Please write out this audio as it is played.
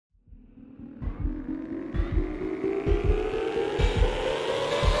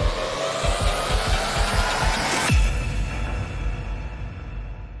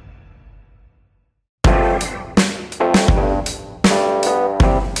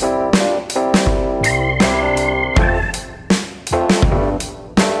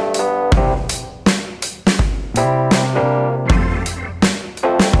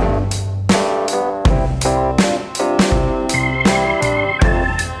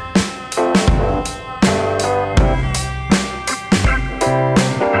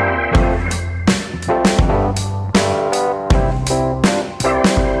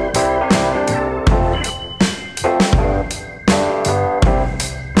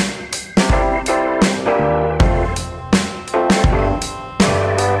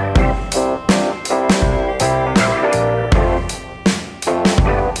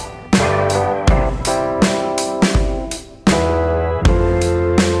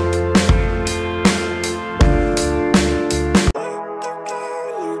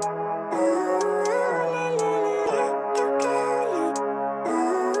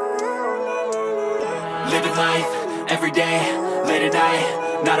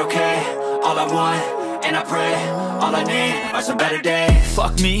not okay. All I want, and I pray, all I need are some better days.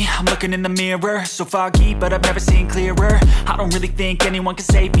 Fuck me, I'm looking in the mirror, so foggy, but I've never seen clearer. I don't really think anyone can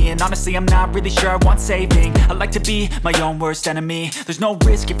save me, and honestly I'm not really sure I want saving. I like to be my own worst enemy. There's no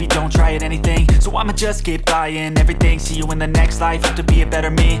risk if you don't try at anything, so I'ma just keep buying everything. See you in the next life, have to be a better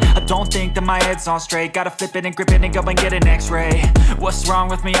me. I don't think that my head's on straight, gotta flip it and grip it and go and get an x-ray. What's wrong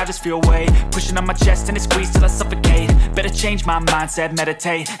with me? I just feel weight pushing on my chest and it squeezes till I suffocate. Better change my mindset,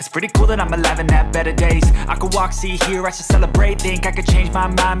 meditate. It's pretty cool that I'm alive and have better days. I could walk, see, hear, I should celebrate. Think I could change my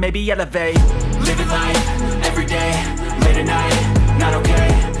mind, maybe elevate. Living life, everyday, late at night, not okay.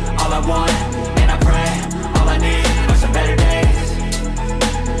 All I want, and I pray, all I need are some better days.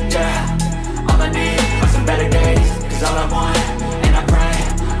 Yeah, all I need are some better days. Cause all I want, and I pray,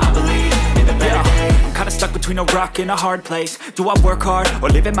 I believe in the better days. I'm kinda stuck between a rock and a hard place. Do I work hard, or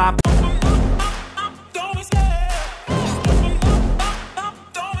live in my...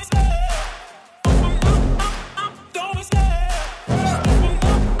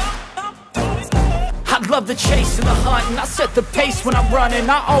 Love the chase and the hunt, and I set the pace when I'm running.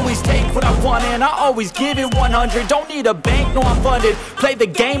 I always take what I want and I always give it 100. Don't need a bank, no I'm funded. Play the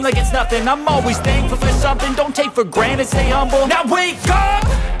game like it's nothing. I'm always thankful for something. Don't take for granted, stay humble. Now wake up!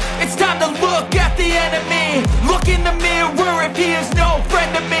 It's time to look at the enemy. Look in the mirror if he is no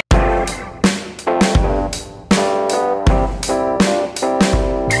friend to me.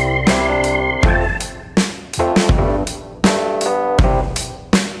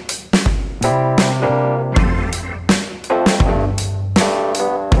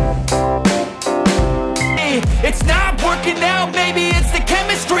 It's not working out, maybe it's the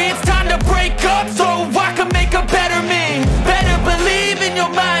chemistry. It's time to break up so I can make a better me. Better believe in your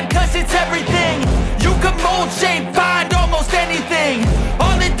mind, cause it's everything. You can mold, shape, find almost anything.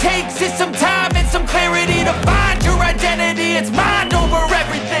 All it takes is some time and some clarity to find your identity. It's mind over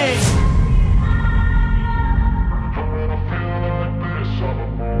everything.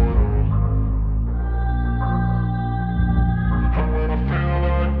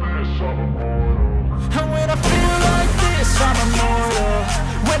 I'm immortal.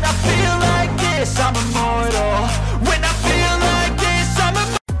 When I feel like this, I'm immortal. When I